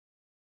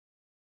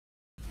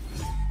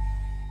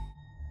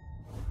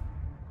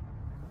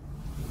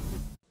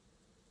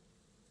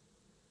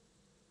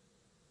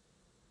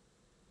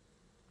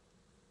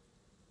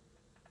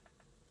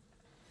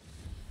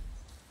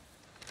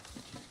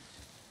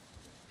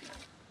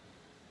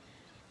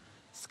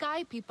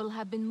sky people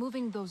have been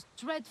moving those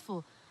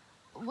dreadful...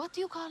 what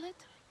do you call it?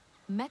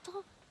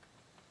 Metal?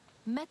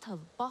 Metal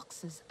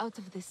boxes out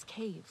of this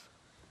cave.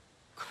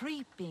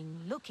 Creeping,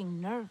 looking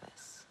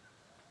nervous.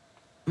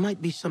 Might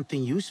be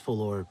something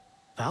useful or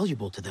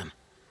valuable to them.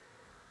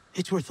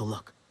 It's worth a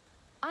look.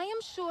 I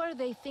am sure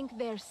they think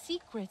their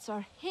secrets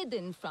are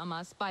hidden from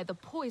us by the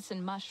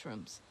poison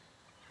mushrooms.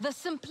 The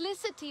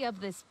simplicity of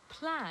this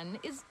plan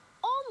is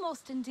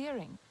almost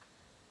endearing.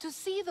 To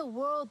see the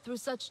world through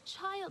such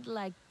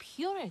childlike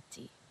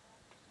purity.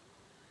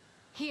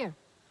 Here,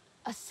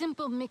 a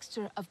simple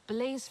mixture of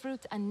blaze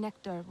fruit and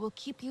nectar will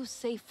keep you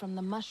safe from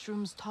the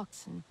mushroom's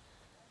toxin.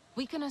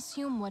 We can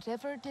assume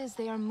whatever it is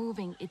they are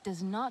moving, it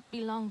does not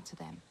belong to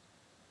them.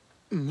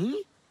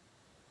 Me?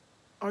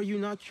 Are you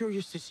not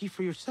curious to see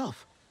for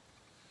yourself?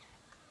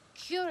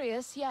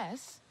 Curious,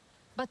 yes.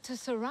 But to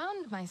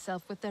surround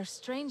myself with their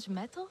strange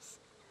metals?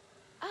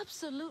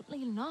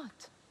 Absolutely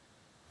not.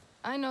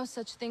 I know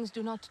such things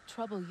do not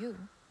trouble you.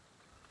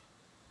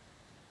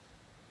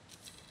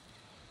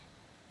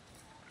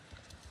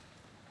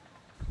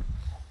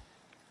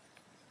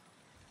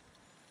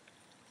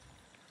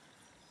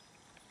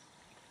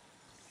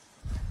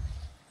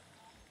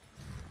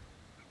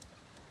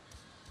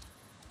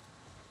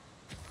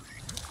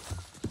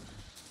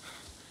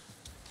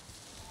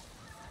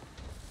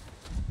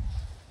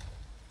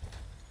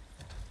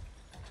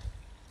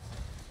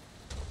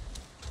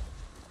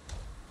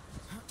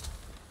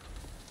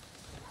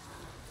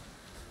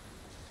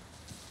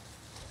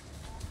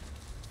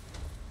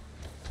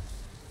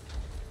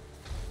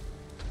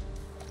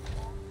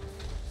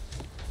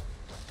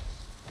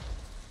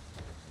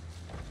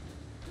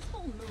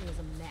 Moon is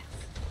a mess.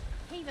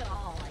 Hate it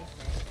all, I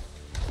say.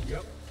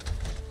 Yep.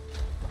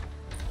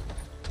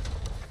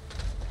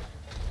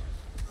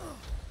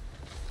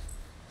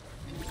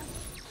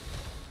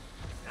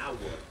 Now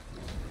what?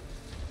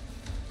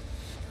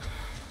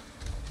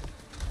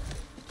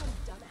 Some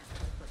dumbass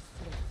went for a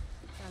swim.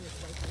 Found his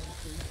way through the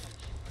food.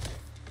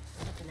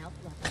 Nothing else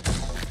left.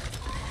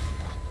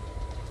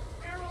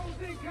 Arrows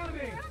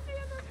incoming! Enemy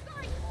in the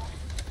sight!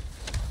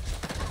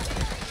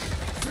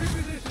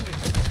 Repositioning!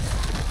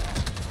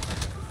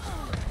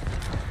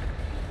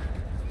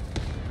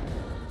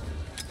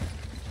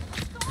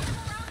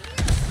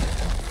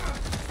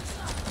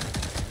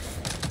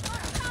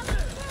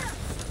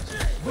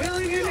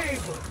 Willing and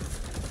able!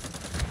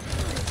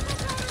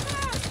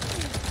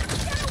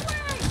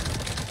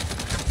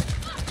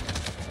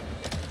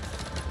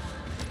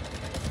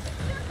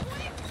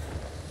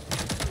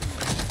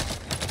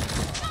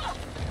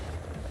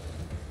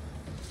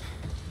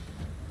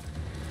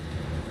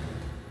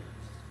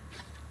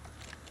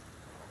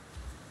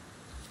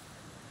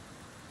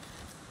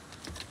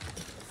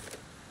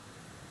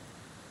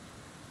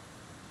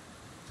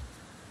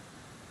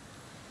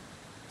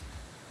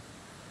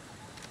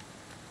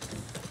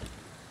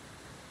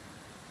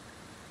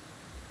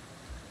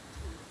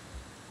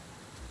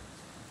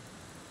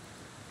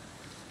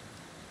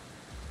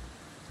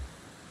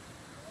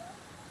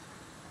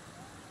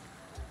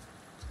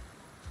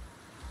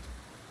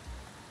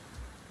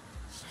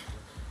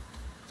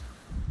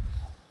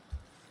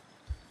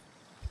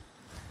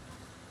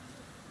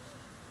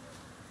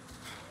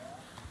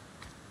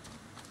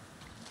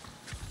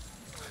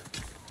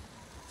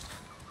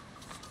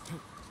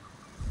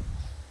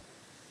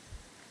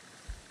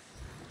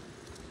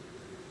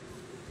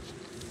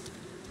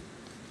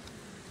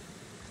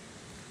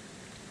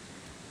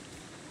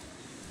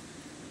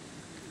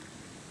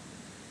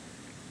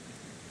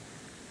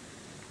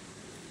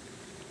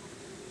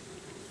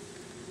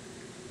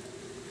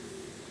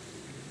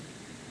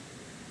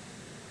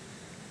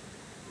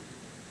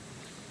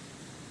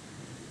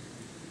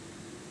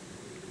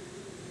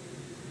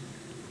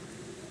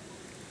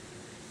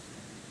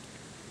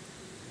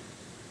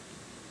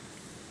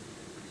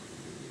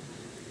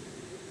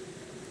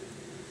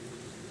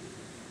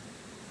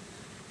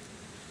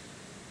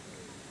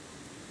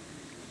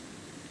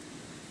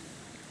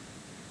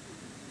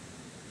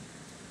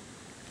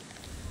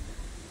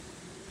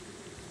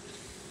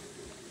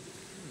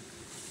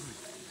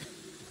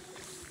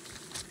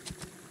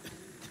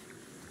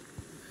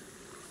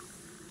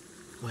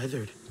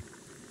 Weathered.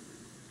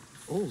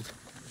 Old.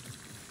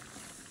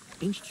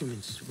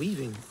 Instruments,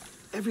 weaving,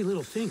 every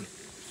little thing.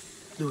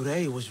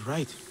 Lure was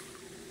right.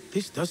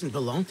 This doesn't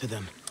belong to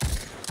them.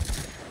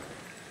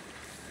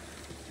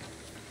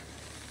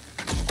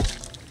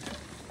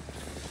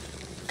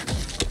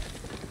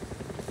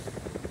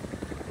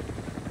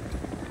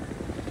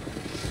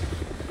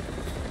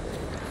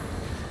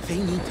 They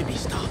need to be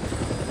stopped.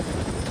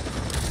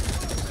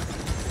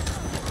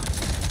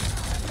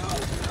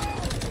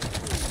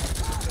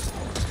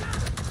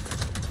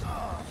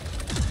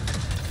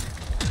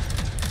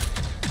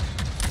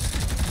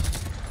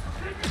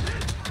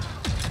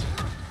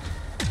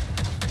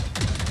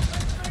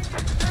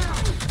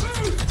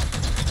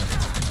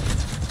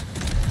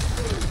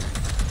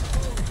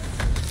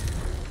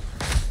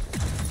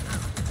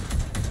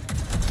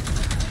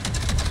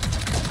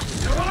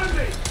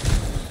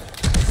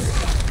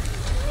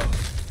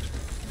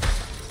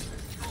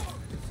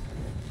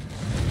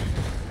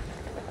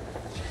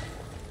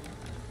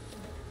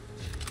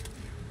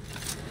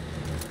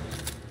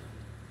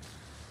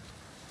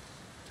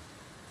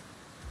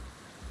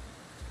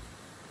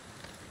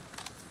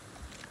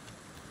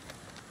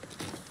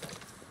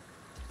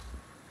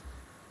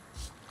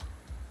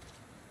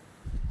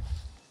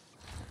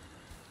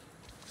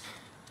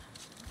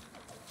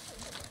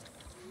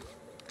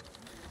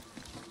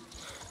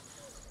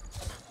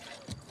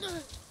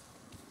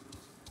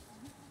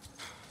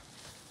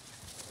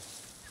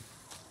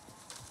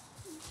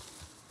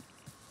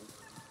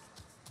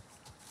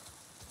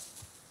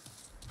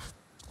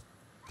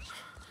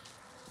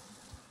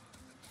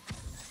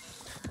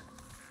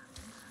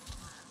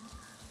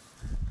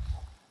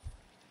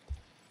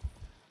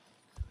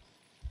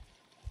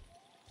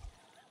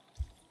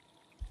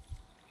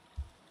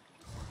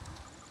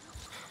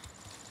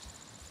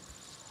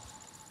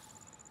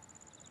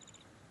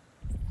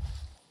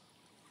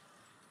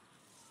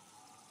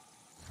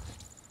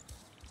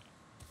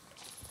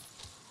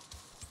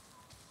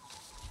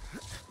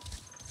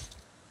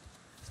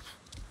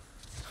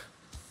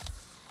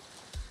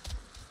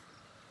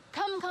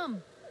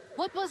 Come.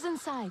 What was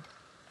inside?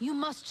 You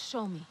must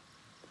show me.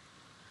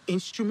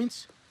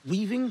 Instruments,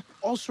 weaving,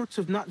 all sorts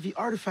of not V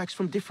artifacts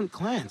from different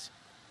clans.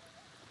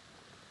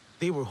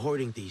 They were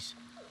hoarding these,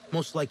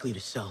 most likely to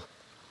sell.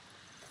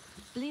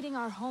 Bleeding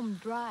our home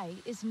dry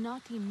is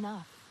not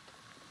enough.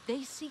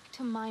 They seek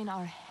to mine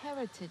our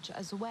heritage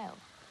as well.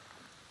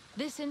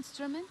 This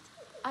instrument,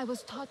 I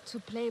was taught to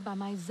play by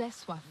my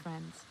Zeswa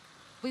friends.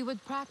 We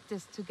would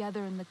practice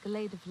together in the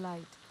glade of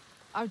light.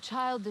 Our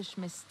childish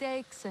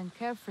mistakes and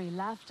carefree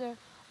laughter,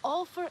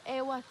 all for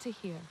Ewa to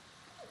hear.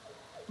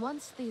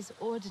 Once these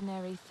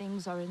ordinary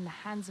things are in the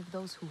hands of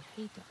those who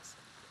hate us,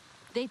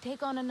 they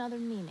take on another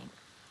meaning,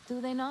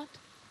 do they not?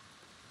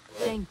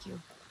 Thank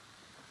you.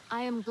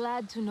 I am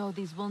glad to know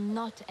these will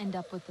not end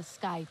up with the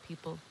Sky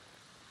People.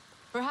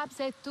 Perhaps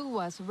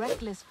Etua's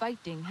reckless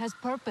fighting has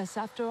purpose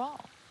after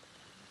all.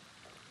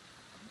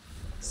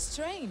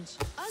 Strange,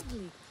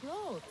 ugly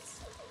clothes.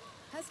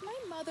 Has my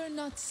mother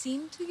not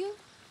seen to you?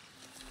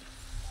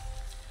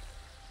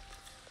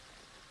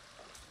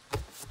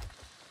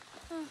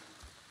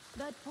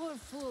 That poor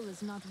fool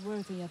is not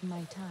worthy of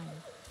my time.